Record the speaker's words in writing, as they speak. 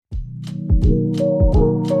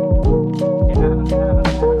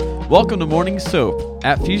Welcome to Morning Soap.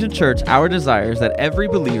 At Fusion Church, our desire is that every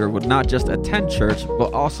believer would not just attend church,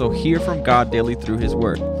 but also hear from God daily through His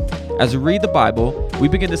Word. As we read the Bible, we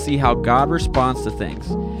begin to see how God responds to things.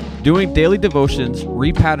 Doing daily devotions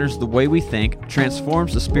repatterns the way we think,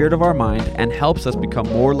 transforms the spirit of our mind, and helps us become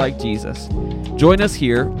more like Jesus. Join us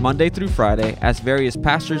here Monday through Friday as various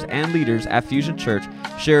pastors and leaders at Fusion Church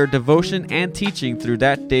share devotion and teaching through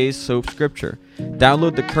that day's soap scripture.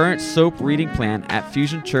 Download the current soap reading plan at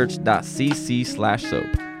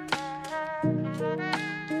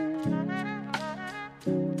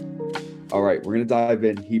fusionchurch.cc/soap. All right, we're going to dive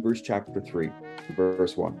in Hebrews chapter 3,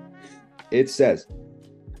 verse 1. It says,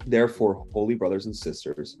 "Therefore, holy brothers and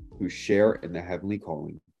sisters who share in the heavenly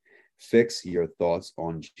calling, fix your thoughts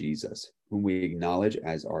on Jesus, whom we acknowledge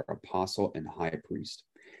as our apostle and high priest.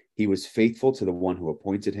 He was faithful to the one who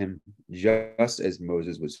appointed him, just as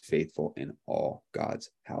Moses was faithful in all God's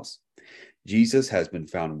house. Jesus has been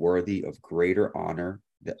found worthy of greater honor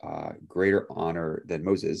than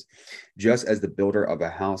Moses, just as the builder of a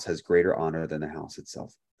house has greater honor than the house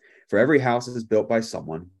itself. For every house is built by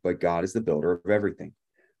someone, but God is the builder of everything.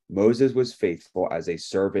 Moses was faithful as a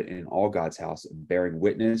servant in all God's house, bearing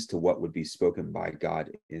witness to what would be spoken by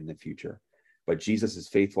God in the future. But Jesus is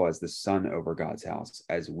faithful as the son over God's house,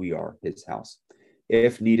 as we are his house.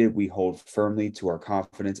 If needed, we hold firmly to our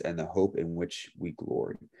confidence and the hope in which we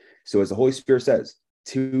glory." So as the Holy Spirit says,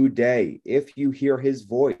 today, if you hear his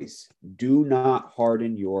voice, do not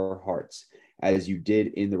harden your hearts as you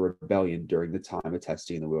did in the rebellion during the time of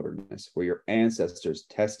testing in the wilderness, where your ancestors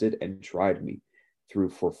tested and tried me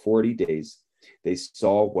for 40 days. They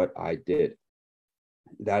saw what I did.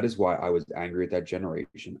 That is why I was angry at that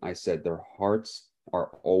generation. I said, their hearts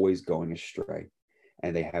are always going astray,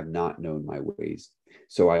 and they have not known my ways.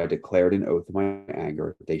 So I declared an oath in my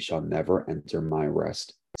anger, they shall never enter my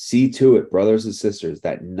rest. See to it, brothers and sisters,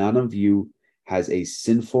 that none of you has a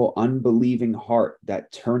sinful, unbelieving heart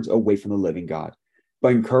that turns away from the living God,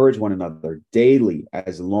 but encourage one another daily,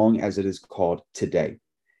 as long as it is called today,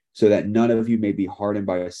 so that none of you may be hardened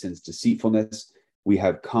by a sin's deceitfulness. We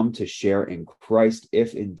have come to share in Christ,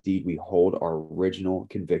 if indeed we hold our original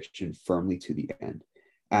conviction firmly to the end.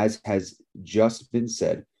 As has just been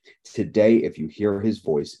said, today, if you hear his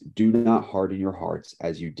voice, do not harden your hearts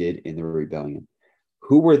as you did in the rebellion.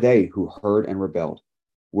 Who were they who heard and rebelled?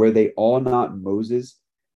 Were they all not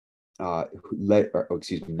not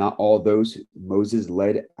all those Moses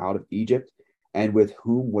led out of Egypt, and with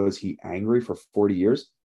whom was he angry for 40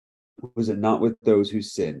 years? Was it not with those who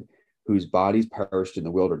sinned, whose bodies perished in the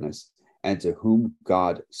wilderness, and to whom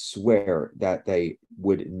God sware that they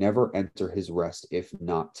would never enter his rest, if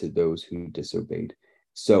not to those who disobeyed?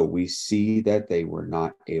 So we see that they were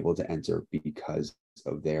not able to enter because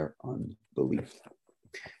of their unbelief."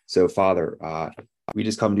 So, Father, we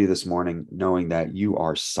just come to you this morning knowing that you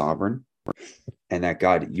are sovereign and that,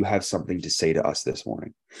 God, you have something to say to us this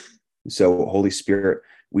morning. So, Holy Spirit,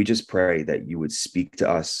 we just pray that you would speak to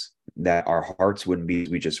us, that our hearts wouldn't be, as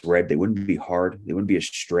we just read, they wouldn't be hard, they wouldn't be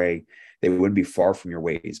astray, they wouldn't be far from your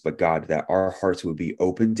ways, but God, that our hearts would be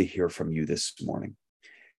open to hear from you this morning.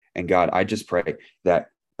 And God, I just pray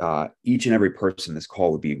that each and every person in this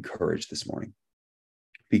call would be encouraged this morning.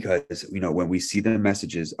 Because, when we see the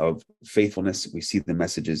messages of faithfulness, we see the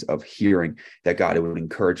messages of hearing, that God, it would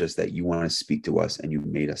encourage us that you want to speak to us and you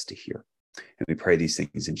made us to hear. And we pray these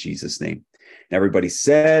things in Jesus' name. And everybody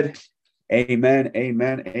said, amen,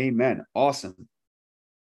 amen, amen. Awesome.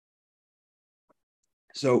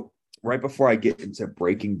 So right before I get into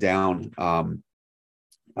breaking down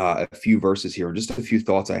a few verses here, just a few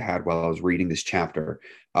thoughts I had while I was reading this chapter,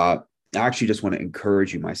 I actually just want to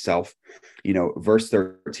encourage you myself. Verse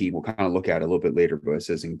 13, we'll kind of look at it a little bit later, but it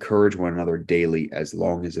says, encourage one another daily, as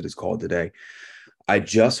long as it is called today. I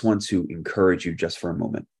just want to encourage you just for a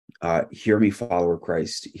moment. Hear me, follower of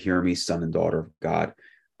Christ. Hear me, son and daughter of God.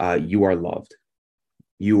 You are loved.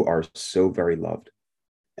 You are so very loved.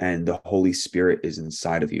 And the Holy Spirit is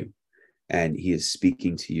inside of you. And he is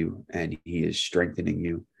speaking to you, and he is strengthening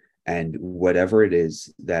you. And whatever it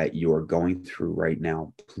is that you are going through right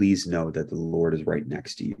now, please know that the Lord is right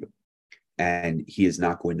next to you. And he is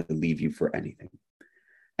not going to leave you for anything.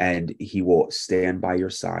 And he will stand by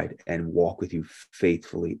your side and walk with you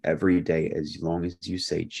faithfully every day, as long as you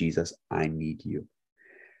say, Jesus, I need you.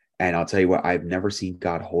 And I'll tell you what, I've never seen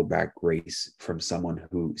God hold back grace from someone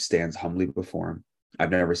who stands humbly before him.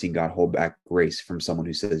 I've never seen God hold back grace from someone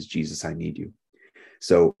who says, Jesus, I need you.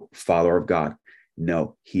 So, follower of God,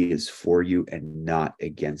 no, he is for you and not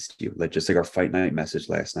against you. Just like our fight night message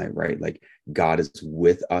last night, right? Like, God is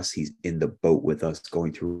with us. He's in the boat with us,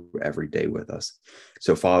 going through every day with us.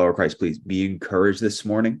 So, follower of Christ, please be encouraged this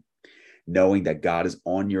morning. knowing that God is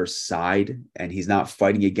on your side and he's not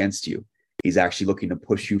fighting against you. He's actually looking to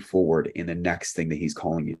push you forward in the next thing that he's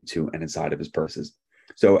calling you to and inside of his purposes.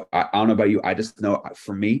 So I don't know about you. I just know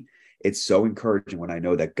for me, it's so encouraging when I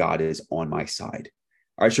know that God is on my side.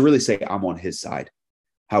 Or I should really say I'm on his side.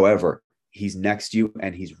 However, he's next to you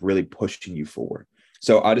and he's really pushing you forward.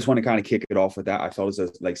 So I just want to kind of kick it off with that. I felt as though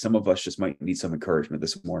like some of us just might need some encouragement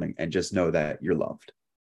this morning, and just know that you're loved.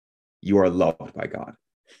 You are loved by God.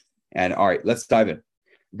 And all right, let's dive in.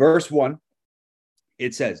 Verse 1,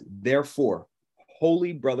 it says, therefore,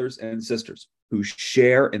 holy brothers and sisters who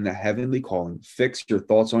share in the heavenly calling, fix your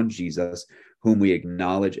thoughts on Jesus, whom we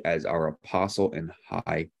acknowledge as our apostle and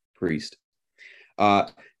high priest.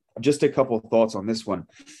 Just a couple of thoughts on this one.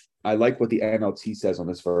 I like what the NLT says on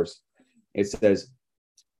this verse. It says,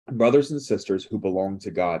 brothers and sisters who belong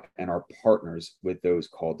to God and are partners with those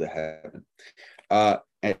called to heaven.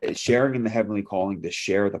 Sharing in the heavenly calling, to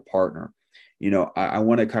share the partner. I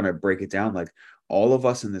want to kind of break it down. Like, all of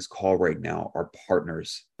us in this call right now are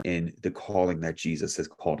partners in the calling that Jesus has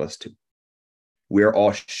called us to. We're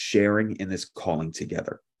all sharing in this calling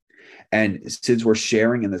together. And since we're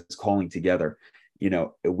sharing in this calling together,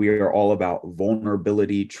 we are all about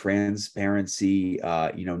vulnerability, transparency,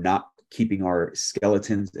 not keeping our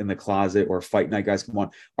skeletons in the closet or fight night, guys. Come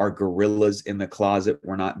on, our gorillas in the closet.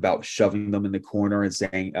 We're not about shoving them in the corner and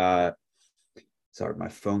saying, sorry, my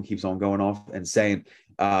phone keeps on going off, and saying,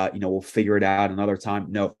 we'll figure it out another time.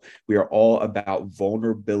 No, we are all about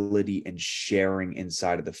vulnerability and sharing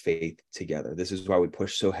inside of the faith together. This is why we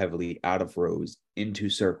push so heavily out of rows into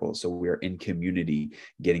circles. So we are in community,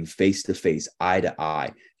 getting face to face, eye to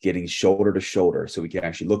eye, getting shoulder to shoulder, so we can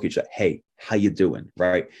actually look at each other. Hey, how you doing?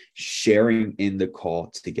 Right? Sharing in the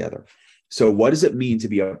call together. So what does it mean to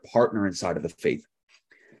be a partner inside of the faith?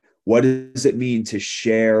 What does it mean to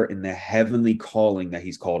share in the heavenly calling that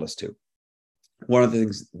he's called us to? One of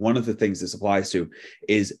the things this applies to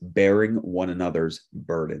is bearing one another's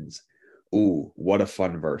burdens. Ooh, what a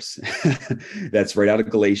fun verse. That's right out of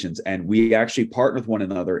Galatians. And we actually partner with one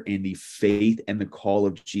another in the faith and the call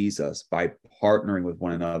of Jesus by partnering with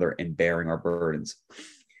one another and bearing our burdens.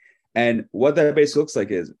 And what that basically looks like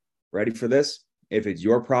is, ready for this? If it's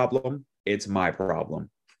your problem, it's my problem.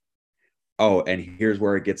 Oh, and here's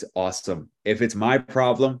where it gets awesome. If it's my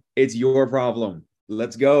problem, it's your problem.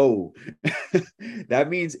 Let's go. That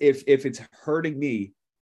means if it's hurting me,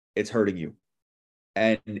 it's hurting you.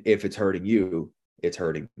 And if it's hurting you, it's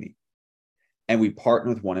hurting me. And we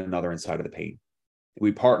partner with one another inside of the pain.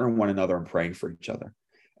 We partner with one another in praying for each other.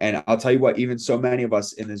 And I'll tell you what, even so many of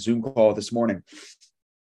us in the Zoom call this morning,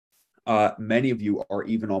 many of you are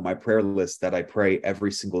even on my prayer list that I pray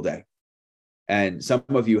every single day. And some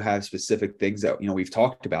of you have specific things that, we've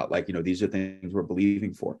talked about, like, these are things we're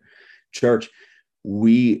believing for. Church,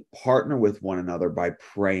 we partner with one another by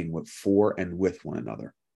praying for and with one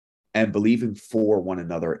another and believing for one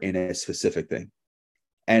another in a specific thing.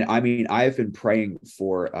 And I mean, I've been praying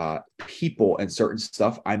for people and certain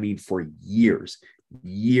stuff, for years,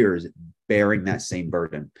 bearing that same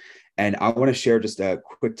burden. And I want to share just a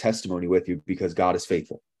quick testimony with you, because God is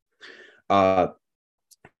faithful.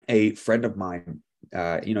 A friend of mine,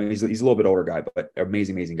 he's a little bit older guy, but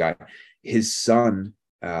amazing guy. His son,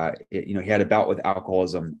 he had a bout with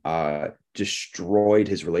alcoholism, destroyed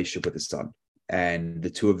his relationship with his son. And the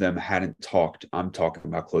two of them hadn't talked. I'm talking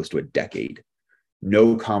about close to a decade.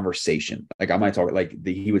 No conversation. Like, I might talk, like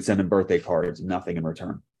he would send him birthday cards, nothing in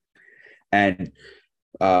return. And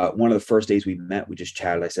one of the first days we met, we just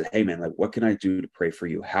chatted. I said, hey man, like, what can I do to pray for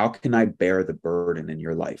you? How can I bear the burden in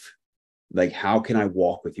your life? Like, how can I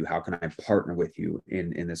walk with you? How can I partner with you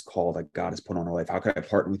in this call that God has put on our life? How can I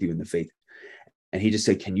partner with you in the faith? And he just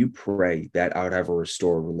said, can you pray that I would have a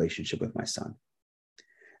restored relationship with my son?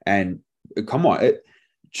 And come on,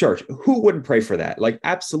 church, who wouldn't pray for that? Like,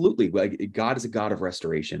 absolutely. Like, God is a God of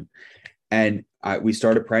restoration. And we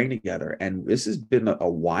started praying together, and this has been a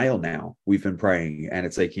while now. We've been praying, and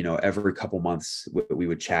it's like, every couple months we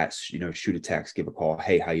would chat, shoot a text, give a call.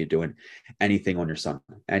 Hey, how you doing? Anything on your son?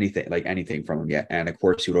 Anything from him yet? And of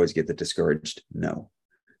course, you would always get the discouraged no,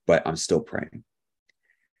 but I'm still praying.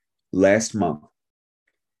 Last month,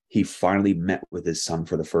 he finally met with his son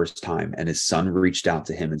for the first time, and his son reached out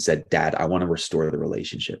to him and said, Dad, I want to restore the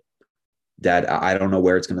relationship. Dad, I don't know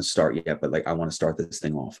where it's going to start yet, but like, I want to start this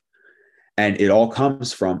thing off. And it all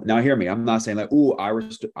comes from, now hear me, I'm not saying like,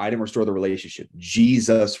 I didn't restore the relationship.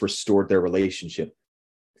 Jesus restored their relationship.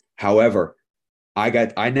 However, I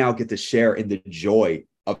now get to share in the joy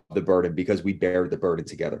of the burden, because we bear the burden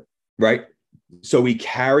together, right? So we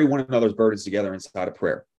carry one another's burdens together inside of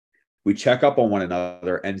prayer. We check up on one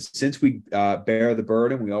another. And since we bear the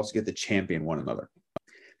burden, we also get to champion one another.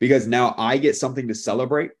 Because now I get something to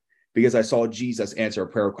celebrate because I saw Jesus answer a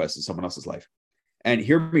prayer request in someone else's life. And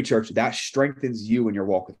hear me, church, that strengthens you in your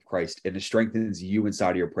walk with Christ, and it strengthens you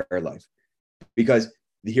inside of your prayer life. Because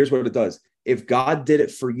here's what it does. If God did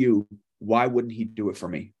it for you, why wouldn't he do it for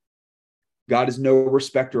me? God is no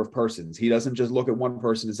respecter of persons. He doesn't just look at one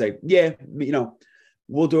person and say, yeah,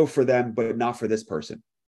 we'll do it for them, but not for this person.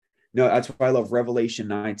 No, that's why I love Revelation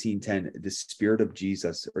 19:10. The spirit of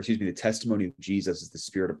Jesus, the testimony of Jesus is the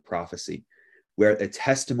spirit of prophecy, where a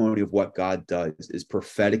testimony of what God does is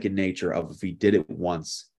prophetic in nature of if he did it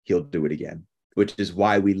once, he'll do it again, which is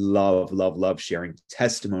why we love sharing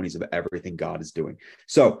testimonies of everything God is doing.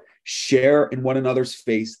 So share in one another's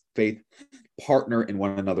faith, partner in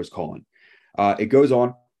one another's calling. It goes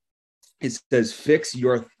on. It says, fix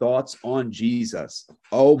your thoughts on Jesus.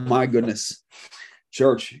 Oh my goodness.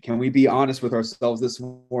 Church, can we be honest with ourselves this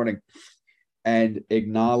morning and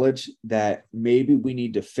acknowledge that maybe we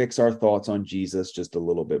need to fix our thoughts on Jesus just a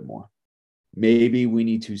little bit more? Maybe we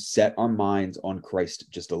need to set our minds on Christ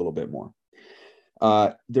just a little bit more.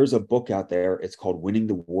 There's a book out there. It's called Winning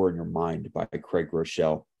the War in Your Mind by Craig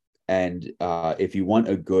Rochelle. And if you want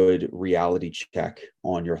a good reality check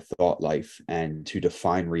on your thought life and to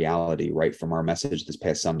define reality, right from our message this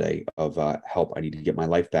past Sunday of help, I need to get my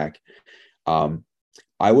life back.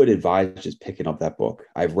 I would advise just picking up that book.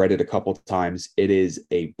 I've read it a couple of times. It is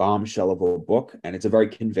a bombshell of a book, and it's a very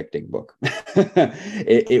convicting book.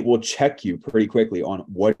 It will check you pretty quickly on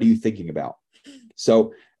what are you thinking about.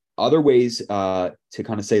 So other ways to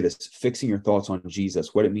kind of say this, fixing your thoughts on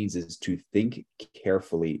Jesus, what it means is to think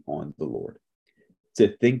carefully on the Lord,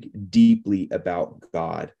 to think deeply about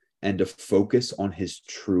God, and to focus on his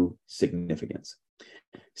true significance.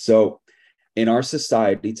 So in our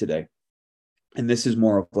society today, and this is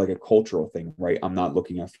more of like a cultural thing, right? I'm not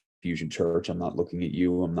looking at Fusion Church. I'm not looking at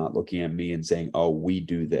you. I'm not looking at me and saying, oh, we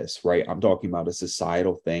do this, right? I'm talking about a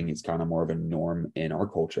societal thing. It's kind of more of a norm in our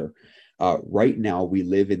culture. Right now, we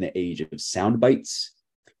live in the age of sound bites,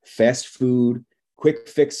 fast food, quick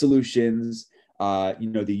fix solutions,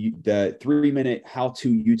 the 3-minute how-to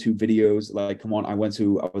YouTube videos. Like, come on, I was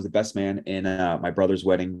the best man in my brother's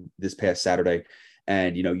wedding this past Saturday.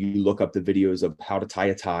 And, you look up the videos of how to tie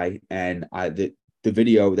a tie, and the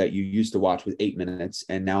video that you used to watch was 8 minutes.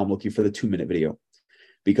 And now I'm looking for the 2-minute video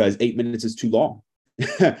because 8 minutes is too long.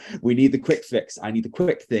 We need the quick fix. I need the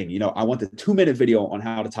quick thing. I want the 2-minute video on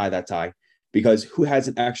how to tie that tie, because who has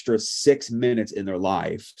an extra 6 minutes in their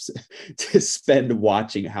lives to spend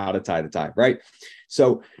watching how to tie the tie, right?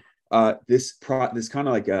 So this kind of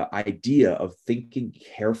like a idea of thinking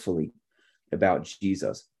carefully about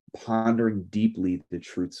Jesus, pondering deeply the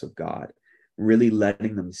truths of God, really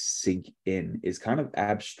letting them sink in, is kind of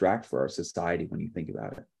abstract for our society when you think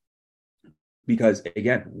about it. Because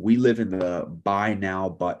again, we live in the buy now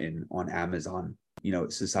button on Amazon,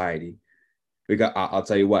 society. Because I'll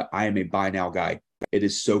tell you what, I am a buy now guy. It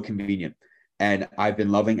is so convenient. And I've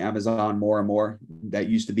been loving Amazon more and more. That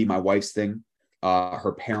used to be my wife's thing.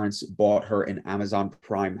 Her parents bought her an Amazon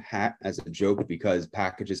Prime hat as a joke because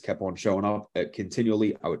packages kept on showing up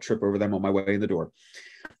continually. I would trip over them on my way in the door.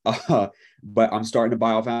 But I'm starting to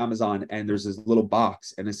buy off Amazon, and there's this little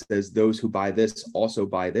box, and it says, those who buy this also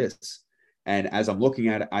buy this. And as I'm looking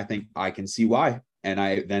at it, I think I can see why.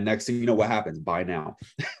 And then next thing you know, what happens? Buy now.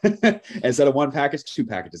 Instead of one package, 2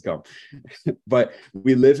 packages come. But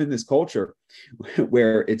we live in this culture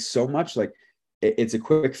where it's so much like it's a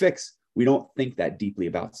quick fix. We don't think that deeply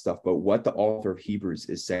about stuff. But what the author of Hebrews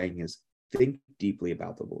is saying is, think deeply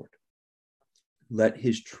about the Lord. Let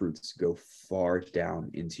his truths go far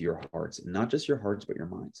down into your hearts, not just your hearts, but your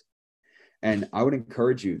minds. And I would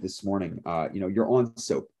encourage you this morning, you're on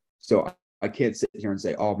soap. So I can't sit here and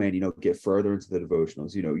say, oh man, get further into the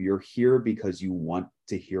devotionals. You're here because you want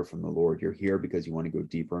to hear from the Lord. You're here because you want to go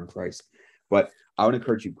deeper in Christ. But I would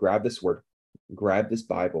encourage you, grab this word, grab this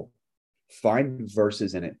Bible, find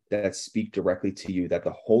verses in it that speak directly to you, that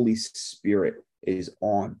the Holy Spirit is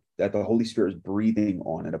on, that the Holy Spirit is breathing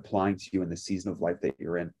on and applying to you in the season of life that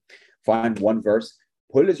you're in. Find one verse,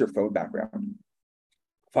 put it as your phone background.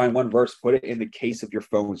 Find one verse, put it in the case of your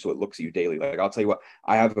phone so it looks at you daily. Like, I'll tell you what,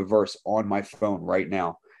 I have a verse on my phone right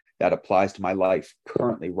now that applies to my life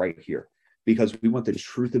currently right here, because we want the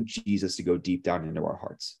truth of Jesus to go deep down into our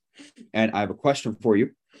hearts. And I have a question for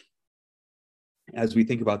you as we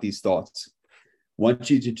think about these thoughts. I want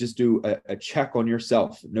you to just do a check on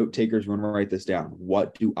yourself. Note takers, you want to write this down.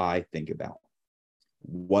 What do I think about?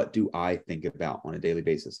 What do I think about on a daily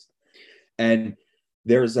basis? And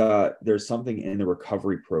there's something in the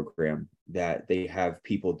recovery program that they have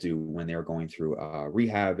people do when they're going through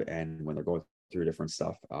rehab and when they're going through different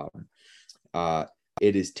stuff.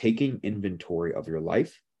 It is taking inventory of your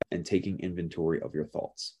life and taking inventory of your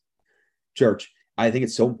thoughts. Church, I think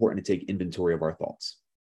it's so important to take inventory of our thoughts,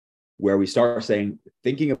 where we start saying,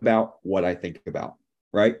 thinking about what I think about,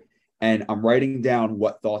 right? And I'm writing down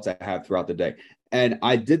what thoughts I have throughout the day. And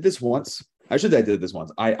I did this once. I did this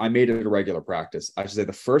once. I made it a regular practice. I should say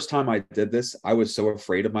the first time I did this, I was so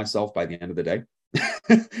afraid of myself by the end of the day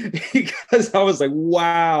because I was like,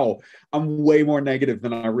 wow, I'm way more negative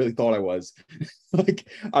than I really thought I was. Like,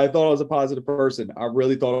 I thought I was a positive person. I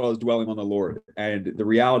really thought I was dwelling on the Lord. And the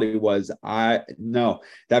reality was,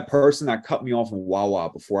 that person that cut me off in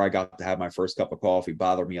Wawa before I got to have my first cup of coffee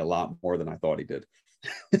bothered me a lot more than I thought he did.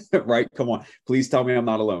 Right? Come on. Please tell me I'm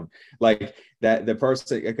not alone. Like that, the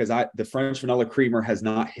person, because the French vanilla creamer has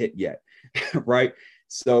not hit yet. Right?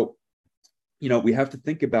 So, we have to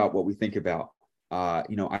think about what we think about.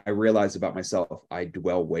 I realize about myself, I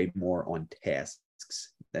dwell way more on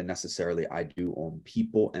tasks than necessarily I do on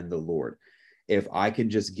people and the Lord. If I can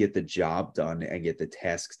just get the job done and get the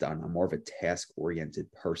tasks done, I'm more of a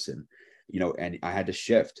task-oriented person. And I had to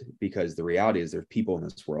shift because the reality is there's people in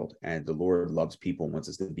this world and the Lord loves people and wants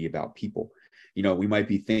us to be about people. We might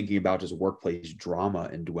be thinking about just workplace drama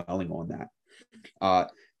and dwelling on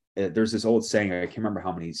that. There's this old saying, I can't remember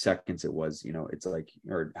how many seconds it was, it's like,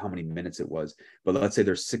 or how many minutes it was, but let's say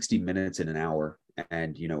there's 60 minutes in an hour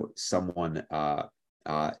and, someone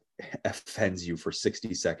offends you for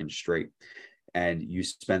 60 seconds straight and you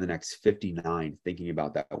spend the next 59 thinking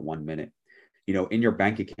about that 1 minute. In your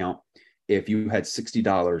bank account, if you had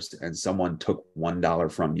 $60 and someone took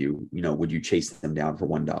 $1 from you, would you chase them down for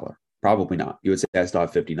 $1? Probably not. You would say, I still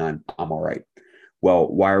have 59. I'm all right. Well,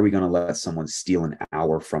 why are we going to let someone steal an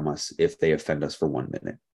hour from us if they offend us for 1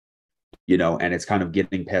 minute? And it's kind of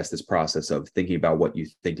getting past this process of thinking about what you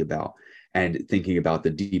think about and thinking about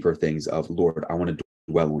the deeper things of, Lord, I want to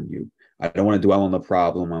dwell on you. I don't want to dwell on the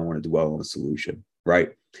problem. I want to dwell on the solution,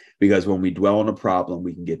 right? Because when we dwell on a problem,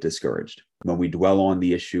 we can get discouraged. When we dwell on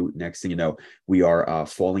the issue, next thing you know, we are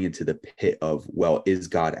falling into the pit of, well, is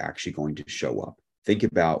God actually going to show up? Think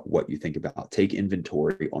about what you think about. Take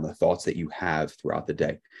inventory on the thoughts that you have throughout the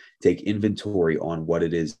day. Take inventory on what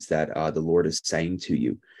it is that the Lord is saying to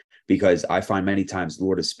you. Because I find many times the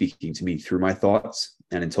Lord is speaking to me through my thoughts.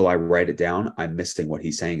 And until I write it down, I'm missing what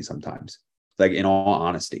he's saying sometimes, like in all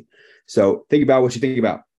honesty. So think about what you think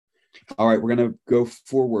about. All right, we're going to go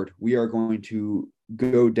forward. We are going to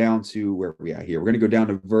go down to where we are here. We're going to go down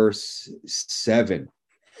to verse 7.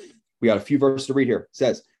 We got a few verses to read here. It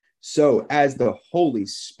says, so as the Holy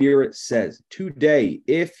Spirit says, today,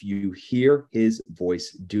 if you hear his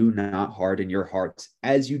voice, do not harden your hearts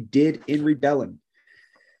as you did in rebellion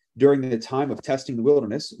during the time of testing the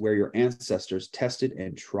wilderness, where your ancestors tested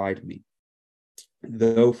and tried me.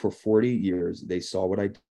 Though for 40 years they saw what I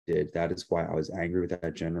did, that is why I was angry with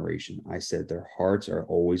that generation. I said, their hearts are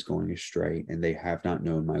always going astray, and they have not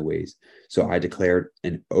known my ways. So I declared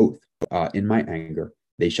an oath in my anger,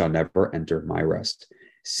 they shall never enter my rest.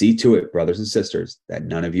 See to it, brothers and sisters, that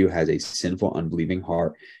none of you has a sinful, unbelieving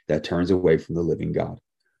heart that turns away from the living God.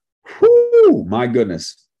 Whoo, my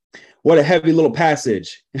goodness. What a heavy little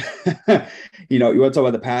passage. You want to talk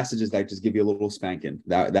about the passages that just give you a little spanking.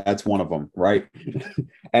 That's one of them, right?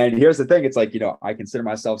 And here's the thing. It's like, I consider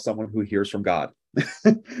myself someone who hears from God.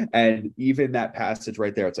 And even that passage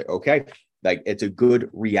right there, it's like, okay, like it's a good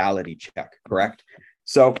reality check, correct?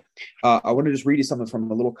 So I want to just read you something from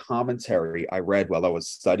a little commentary I read while I was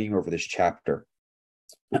studying over this chapter.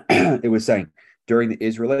 It was saying, during the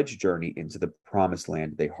Israelites' journey into the promised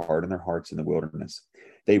land, they hardened their hearts in the wilderness.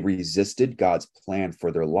 They resisted God's plan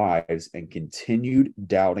for their lives and continued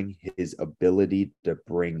doubting his ability to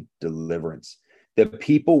bring deliverance. The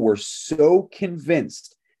people were so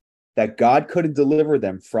convinced that God couldn't deliver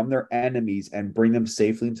them from their enemies and bring them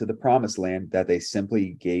safely into the promised land that they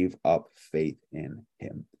simply gave up faith in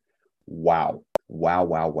him. Wow. Wow,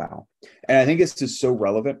 wow, wow. And I think this is so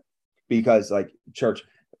relevant because, like, church,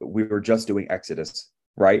 we were just doing Exodus,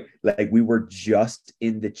 right? Like, we were just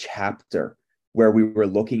in the chapter where we were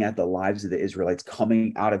looking at the lives of the Israelites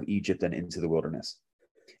coming out of Egypt and into the wilderness.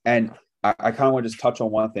 And I kind of want to just touch on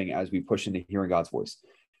one thing as we push into hearing God's voice.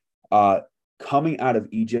 Coming out of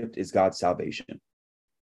Egypt is God's salvation.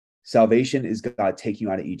 Salvation is God taking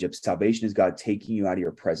you out of Egypt. Salvation is God taking you out of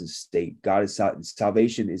your present state.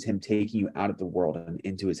 Salvation is him taking you out of the world and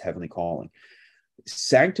into his heavenly calling.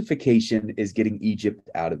 Sanctification is getting Egypt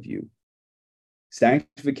out of you.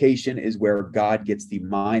 Sanctification is where God gets the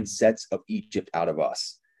mindsets of Egypt out of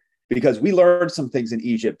us. Because we learned some things in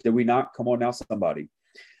Egypt. Did we not? Come on now, somebody.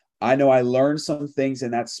 I know I learned some things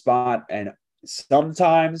in that spot, and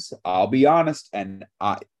sometimes I'll be honest, and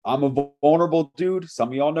I'm a vulnerable dude. Some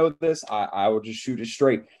of y'all know this. I will just shoot it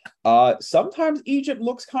straight. Sometimes Egypt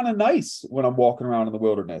looks kind of nice when I'm walking around in the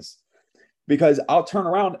wilderness, because I'll turn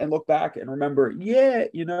around and look back and remember, yeah,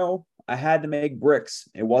 I had to make bricks.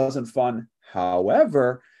 It wasn't fun.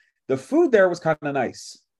 However, the food there was kind of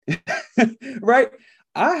nice, right?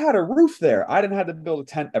 I had a roof there. I didn't have to build a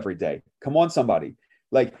tent every day. Come on, somebody.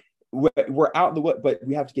 Like, we're out in the wood, but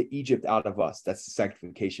we have to get Egypt out of us. That's the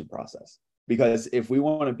sanctification process. Because if we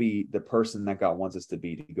want to be the person that God wants us to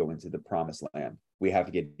be to go into the promised land, we have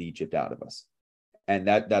to get Egypt out of us. And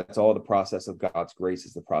that's all the process of God's grace,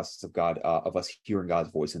 is the process of God, of us hearing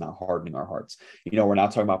God's voice and not hardening our hearts. We're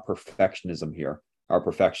not talking about perfectionism here. Our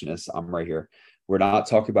perfectionists, I'm right here. We're not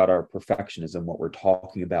talking about our perfectionism. What we're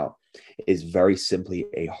talking about is very simply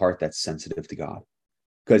a heart that's sensitive to God.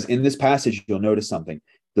 Because in this passage, you'll notice something.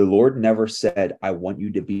 The Lord never said, I want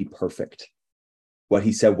you to be perfect. What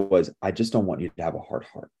he said was, I just don't want you to have a hard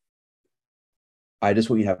heart. I just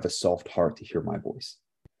want you to have a soft heart to hear my voice.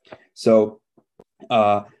 So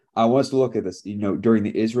I want us to look at this. During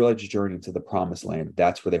the Israelites' journey to the promised land,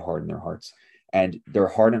 that's where they hardened their hearts. And their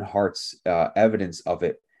hardened hearts, evidence of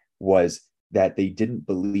it was that they didn't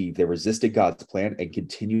believe. They resisted God's plan and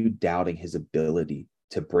continued doubting his ability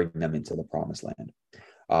to bring them into the promised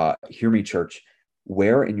land. Hear me, church.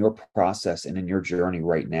 Where in your process and in your journey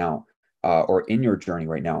right now, are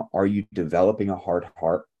you developing a hard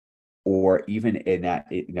heart? Or even in that,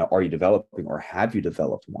 are you developing, or have you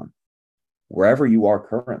developed one? Wherever you are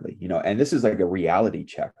currently, and this is like a reality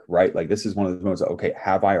check, right? Like, this is one of those moments, okay,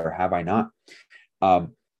 have I or have I not?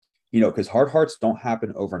 Because hard hearts don't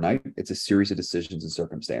happen overnight. It's a series of decisions and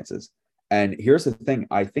circumstances. And here's the thing.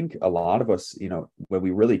 I think a lot of us, when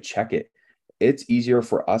we really check it, it's easier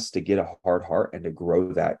for us to get a hard heart and to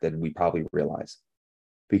grow that than we probably realize,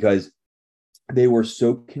 because they were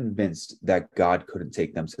so convinced that God couldn't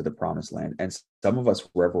take them to the promised land. And some of us,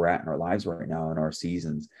 wherever we're at in our lives right now, in our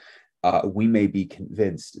seasons, we may be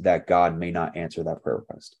convinced that God may not answer that prayer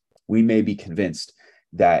request. We may be convinced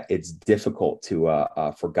that it's difficult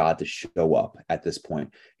for God to show up at this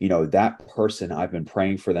point. That person, I've been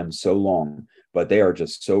praying for them so long, but they are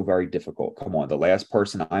just so very difficult. Come on, the last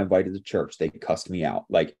person I invited to church, they cussed me out.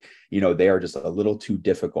 Like, they are just a little too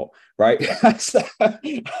difficult, right? I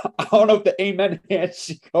don't know if the amen hand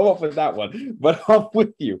should go up with that one, but I'm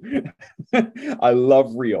with you. I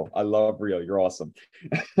love real. You're awesome.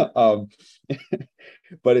 But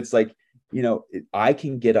it's like, I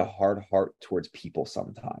can get a hard heart towards people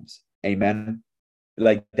sometimes. Amen.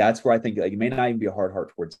 Like, that's where I think, like, it may not even be a hard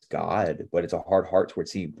heart towards God, but it's a hard heart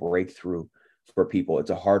towards seeing breakthrough for people.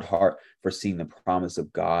 It's a hard heart for seeing the promise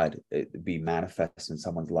of God be manifest in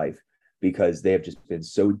someone's life, because they have just been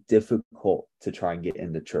so difficult to try and get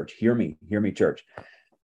into church. Hear me, church.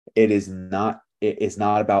 It's not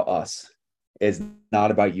about us. It's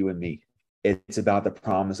not about you and me. It's about the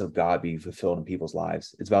promise of God being fulfilled in people's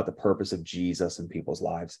lives. It's about the purpose of Jesus in people's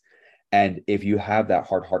lives. And if you have that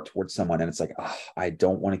hard heart towards someone, and it's like, I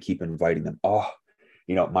don't want to keep inviting them.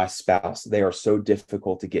 My spouse, they are so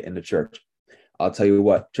difficult to get into church. I'll tell you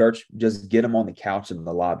what, church, just get them on the couch in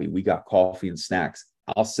the lobby. We got coffee and snacks.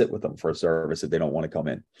 I'll sit with them for a service if they don't want to come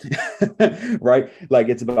in. Right? Like,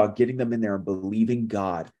 it's about getting them in there and believing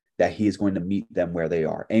God that he is going to meet them where they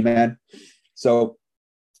are. Amen. So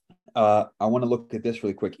I want to look at this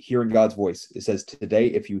really quick. Hearing God's voice. It says, today,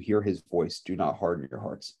 if you hear his voice, do not harden your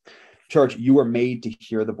hearts. Church, you were made to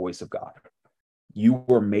hear the voice of God. You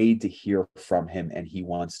were made to hear from him, and he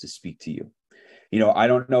wants to speak to you. I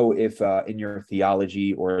don't know if in your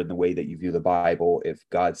theology or in the way that you view the Bible, if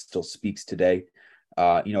God still speaks today,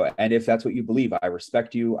 and if that's what you believe, I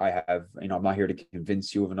respect you. I have, I'm not here to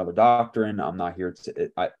convince you of another doctrine. I'm not here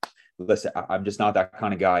to, listen, I'm just not that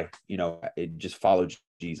kind of guy. Just follow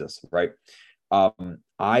Jesus, right?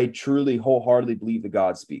 I truly wholeheartedly believe that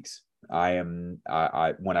God speaks. When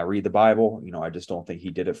I read the Bible, I just don't think he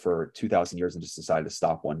did it for 2,000 years and just decided to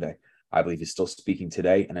stop one day. I believe he's still speaking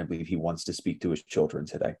today, and I believe he wants to speak to his children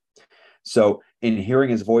today. So in hearing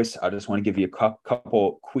his voice, I just want to give you a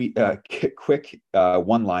couple quick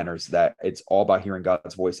one-liners that it's all about hearing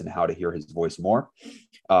God's voice and how to hear his voice more.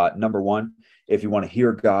 Number one, if you want to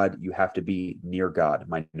hear God, you have to be near God,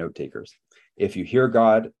 my note takers. If you hear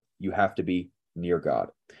God, you have to be near God.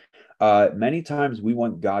 Many times we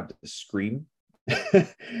want God to scream.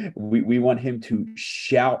 we want him to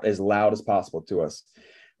shout as loud as possible to us.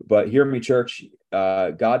 But hear me, church,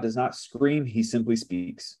 God does not scream. He simply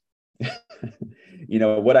speaks.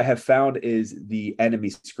 What I have found is the enemy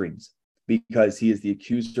screams, because he is the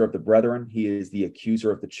accuser of the brethren. He is the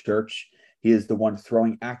accuser of the church. He is the one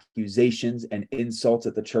throwing accusations and insults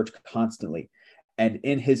at the church constantly. And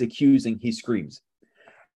in his accusing, he screams.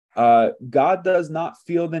 God does not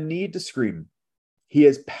feel the need to scream. He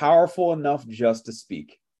is powerful enough just to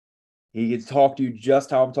speak. He can talk to you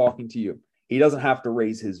just how I'm talking to you. He doesn't have to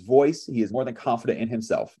raise his voice. He is more than confident in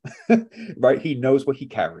himself, right? He knows what he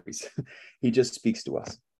carries. He just speaks to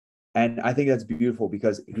us. And I think that's beautiful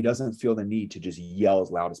because he doesn't feel the need to just yell as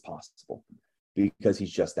loud as possible because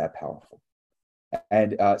he's just that powerful.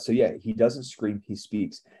 And so, yeah, he doesn't scream, he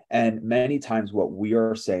speaks. And many times what we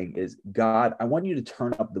are saying is, God, I want you to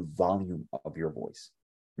turn up the volume of your voice,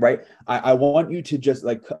 right? I want you to just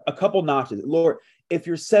like a couple notches. Lord, if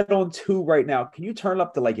you're set on 2 right now, can you turn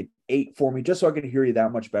up to like an 8 for me, just so I can hear you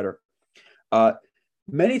that much better?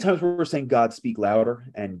 Many times we're saying, God, speak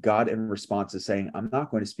louder. And God in response is saying, I'm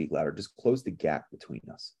not going to speak louder. Just close the gap between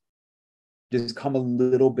us. Just come a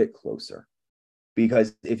little bit closer.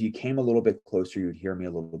 Because if you came a little bit closer, you'd hear me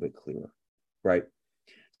a little bit clearer, right?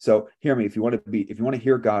 So hear me. If you want to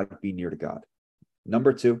hear God, be near to God.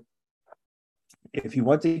 Number 2, if you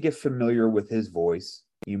want to get familiar with his voice,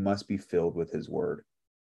 you must be filled with his word.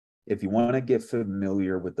 If you want to get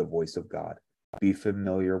familiar with the voice of God, be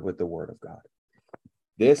familiar with the word of God.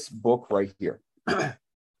 This book right here,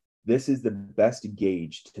 this is the best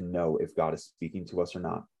gauge to know if God is speaking to us or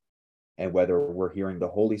not, and whether we're hearing the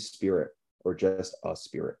Holy Spirit or just a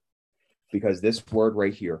spirit. Because this word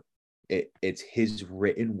right here, it's his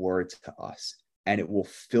written word to us, and it will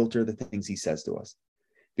filter the things he says to us.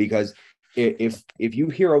 Because if you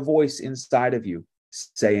hear a voice inside of you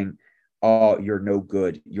saying, oh, you're no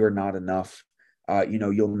good, you're not enough,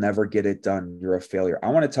 you'll never get it done, you're a failure, I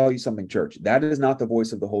want to tell you something, church. That is not the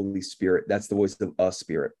voice of the Holy Spirit. That's the voice of a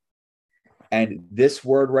spirit. And this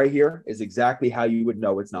word right here is exactly how you would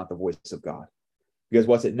know it's not the voice of God. Because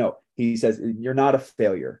what's it? No, he says, you're not a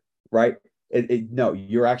failure, right? No,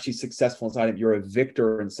 you're actually successful inside him. You're a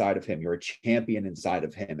victor inside of him. You're a champion inside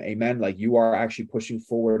of him. Amen. Like you are actually pushing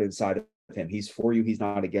forward inside of him. He's for you. He's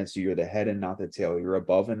not against you. You're the head and not the tail. You're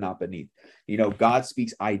above and not beneath. God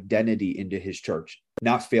speaks identity into his church,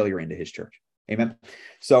 not failure into his church. Amen.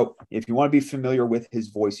 So if you want to be familiar with his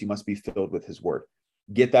voice, you must be filled with his word.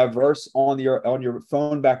 Get that verse on your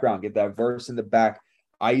phone background. Get that verse in the back.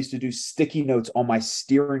 I used to do sticky notes on my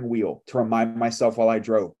steering wheel to remind myself while I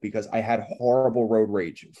drove, because I had horrible road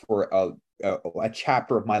rage for a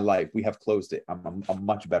chapter of my life. We have closed it. I'm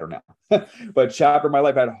much better now. But chapter of my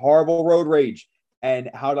life, I had horrible road rage.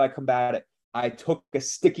 And how did I combat it? I took a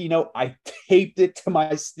sticky note. I taped it to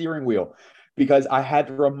my steering wheel because I had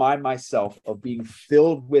to remind myself of being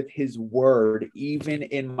filled with his word, even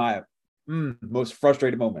in my most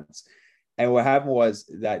frustrated moments. And what happened was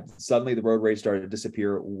that suddenly the road rage started to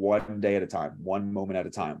disappear one day at a time, one moment at a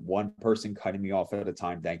time, one person cutting me off at a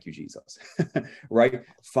time. Thank you, Jesus. Right?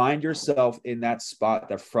 Find yourself in that spot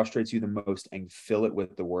that frustrates you the most and fill it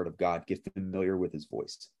with the word of God. Get familiar with his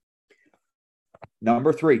voice.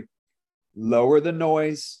 Number 3, lower the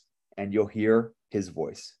noise and you'll hear his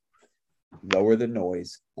voice. Lower the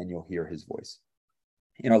noise and you'll hear his voice.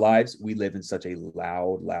 In our lives, we live in such a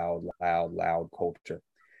loud culture.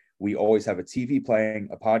 We always have a TV playing,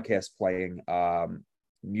 a podcast playing,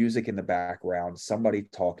 music in the background, somebody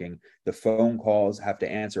talking. The phone calls have to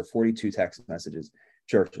answer 42 text messages.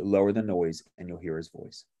 Church, lower the noise and you'll hear his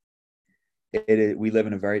voice. We live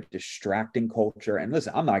in a very distracting culture. And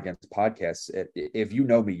listen, I'm not against podcasts. If you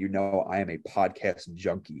know me, you know I am a podcast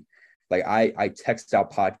junkie. Like I text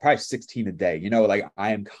out probably 16 a day. Like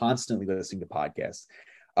I am constantly listening to podcasts.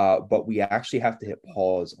 But we actually have to hit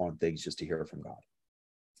pause on things just to hear from God.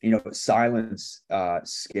 Silence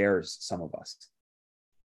scares some of us.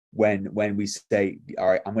 When we say, all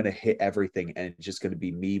right, I'm going to hit everything and it's just going to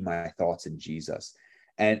be me, my thoughts, and Jesus.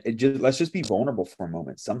 And let's just be vulnerable for a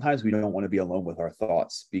moment. Sometimes we don't want to be alone with our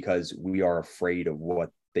thoughts because we are afraid of what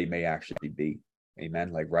they may actually be.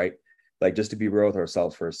 Amen. Like just to be real with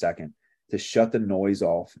ourselves for a second, to shut the noise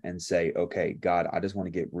off and say, okay, God, I just want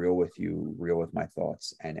to get real with you, real with my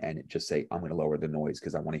thoughts, and just say, I'm going to lower the noise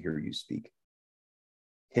because I want to hear you speak.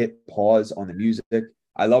 Hit pause on the music.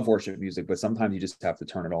 I love worship music, but sometimes you just have to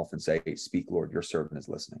turn it off and say, hey, speak, Lord, your servant is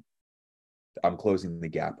listening. I'm closing the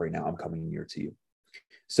gap right now. I'm coming near to you.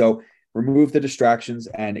 So remove the distractions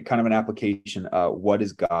and kind of an application. What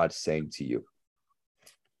is God saying to you?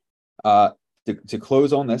 To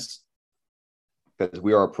close on this, because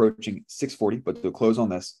we are approaching 6:40, but to close on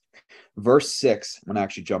this, verse 6, I'm going to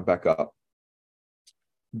actually jump back up.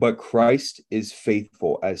 But Christ is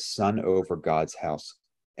faithful as son over God's house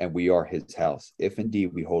and we are his house, if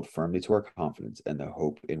indeed we hold firmly to our confidence and the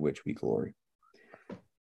hope in which we glory.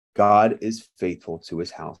 God is faithful to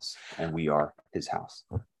his house, and we are his house.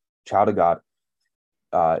 Child of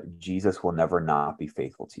God, Jesus will never not be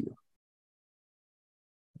faithful to you.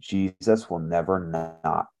 Jesus will never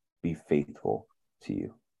not be faithful to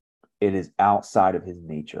you. It is outside of his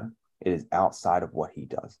nature. It is outside of what he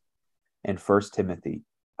does. In 1 Timothy,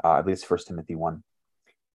 I believe it's 1 Timothy 1,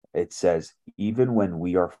 it says, even when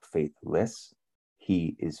we are faithless,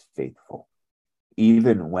 he is faithful.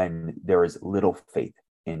 Even when there is little faith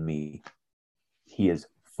in me, he is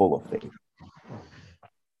full of faith.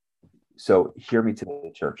 So hear me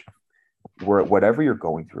today, church. Whatever you're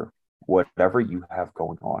going through, whatever you have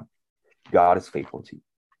going on, God is faithful to you.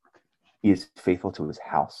 He is faithful to his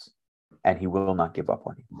house, and he will not give up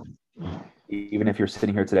on you. Even if you're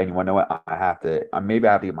sitting here today and you want to know what, maybe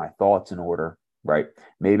I have to get my thoughts in order, right?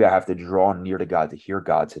 Maybe I have to draw near to God to hear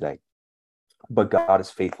God today. But God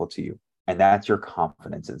is faithful to you, and that's your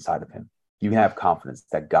confidence inside of him. You have confidence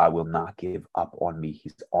that God will not give up on me.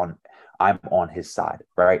 I'm on his side,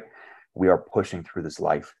 right? We are pushing through this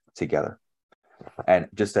life together. And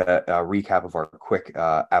just a recap of our quick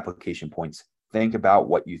application points. Think about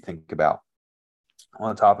what you think about.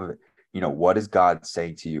 On top of it, what is God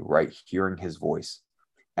saying to you, right? Hearing his voice.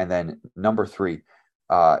 And then number 3,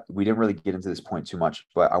 we didn't really get into this point too much,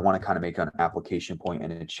 but I want to kind of make an application point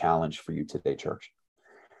and a challenge for you today, church.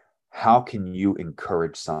 How can you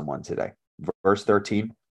encourage someone today? Verse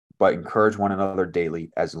 13, but encourage one another daily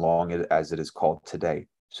as long as it is called today,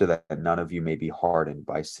 so that none of you may be hardened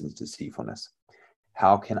by sin's deceitfulness.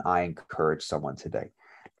 How can I encourage someone today?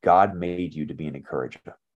 God made you to be an encourager.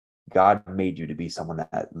 God made you to be someone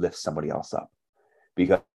that lifts somebody else up,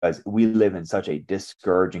 because we live in such a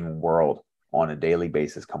discouraging world on a daily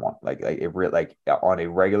basis. Come on, like on a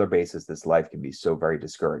regular basis, this life can be so very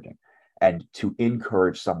discouraging. And to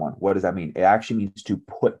encourage someone, what does that mean? It actually means to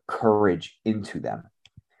put courage into them.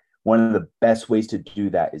 One of the best ways to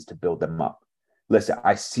do that is to build them up. Listen,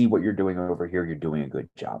 I see what you're doing over here. You're doing a good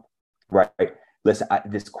job, right? Listen,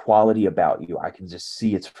 this quality about you, I can just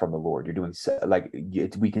see it's from the Lord. You're doing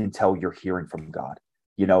we can tell you're hearing from God.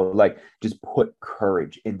 Just put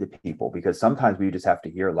courage into people, because sometimes we just have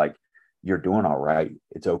to hear you're doing all right.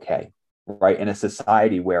 It's okay. Right. In a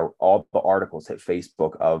society where all the articles hit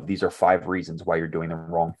Facebook of these are 5 reasons why you're doing the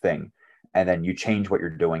wrong thing. And then you change what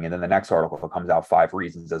you're doing. And then the next article comes out 5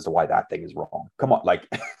 reasons as to why that thing is wrong. Come on.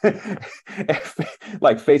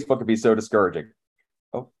 Facebook could be so discouraging.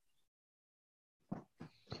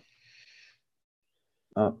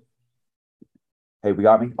 Oh, hey, we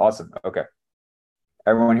got me. Awesome. Okay.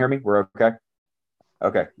 Everyone hear me? We're okay.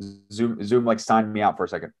 Okay. Zoom signed me out for a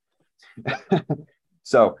second.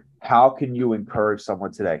 So how can you encourage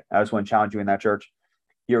someone today? I just want to challenge you in that, church.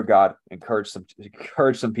 Hear God, encourage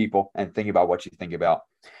some people, and think about what you think about.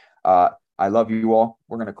 I love you all.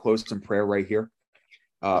 We're going to close some prayer right here.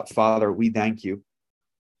 Father, we thank you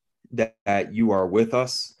that you are with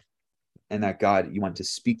us, and that, God, you want to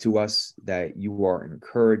speak to us, that you are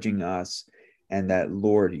encouraging us, and that,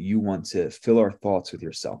 Lord, you want to fill our thoughts with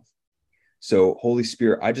yourself. So, Holy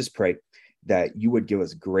Spirit, I just pray that you would give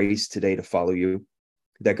us grace today to follow you,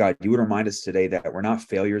 that, God, you would remind us today that we're not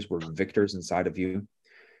failures, we're victors inside of you,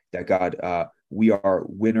 that, God, we are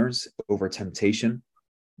winners over temptation,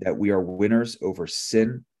 that we are winners over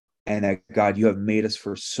sin, and that, God, you have made us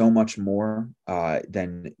for so much more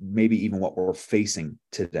than maybe even what we're facing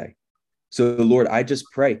today. So, Lord, I just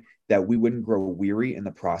pray that we wouldn't grow weary in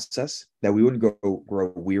the process, that we wouldn't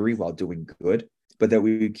grow weary while doing good, but that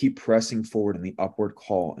we would keep pressing forward in the upward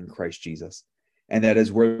call in Christ Jesus. And that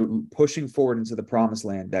as we're pushing forward into the promised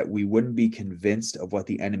land, that we wouldn't be convinced of what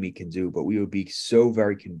the enemy can do, but we would be so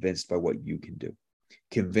very convinced by what you can do,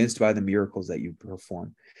 convinced by the miracles that you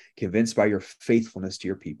perform, convinced by your faithfulness to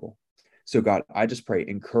your people. So, God, I just pray,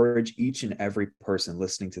 encourage each and every person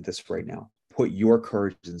listening to this right now. Put your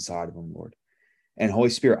courage inside of them, Lord. And Holy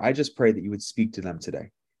Spirit, I just pray that you would speak to them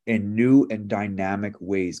today in new and dynamic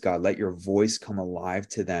ways. God, let your voice come alive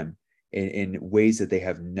to them in ways that they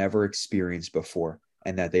have never experienced before,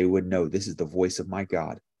 and that they would know this is the voice of my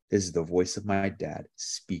God. This is the voice of my dad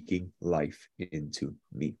speaking life into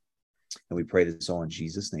me. And we pray this all in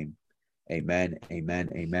Jesus' name. Amen, amen,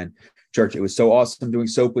 amen. Church, it was so awesome doing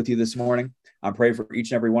soap with you this morning. I'm praying for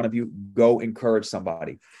each and every one of you. Go encourage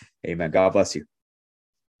somebody. Amen. God bless you.